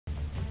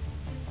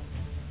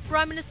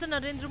Prime Minister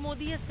Narendra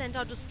Modi has sent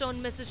out a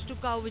stern message to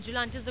cow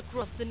vigilantes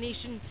across the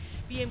nation.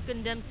 PM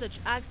condemned such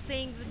acts,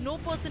 saying that no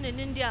person in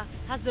India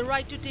has the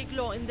right to take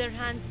law in their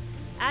hands,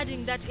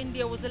 adding that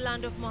India was the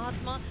land of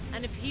Mahatma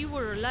and if he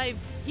were alive,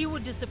 he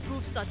would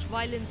disapprove such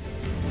violence.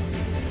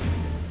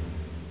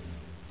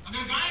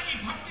 अगर गाय की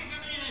भक्ति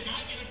करनी है,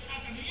 गाय की रक्षा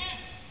करनी है,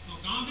 तो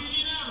गांधी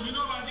जी ने और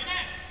विनोबा जी ने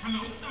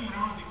हमें उत्तम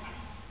राह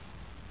दिखाया।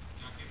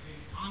 क्या किसी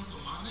इंसान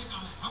को मारने का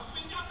हमें हक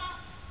मिल जाता?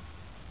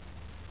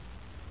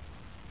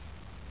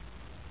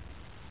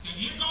 क्या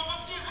ये गौरव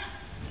है?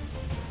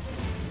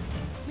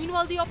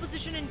 Meanwhile, the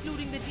opposition,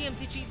 including the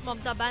TMC chief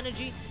Mamata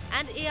Banerjee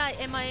and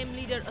AIMIM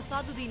leader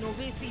Asaduddin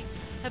Owaisi,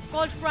 have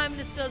called Prime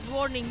Minister's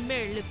warning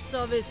mere lip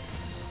service.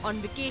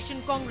 On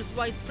vacation, Congress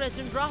Vice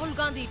President Rahul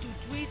Gandhi, to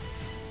tweet,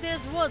 says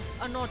words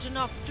are not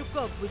enough to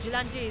curb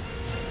vigilantes.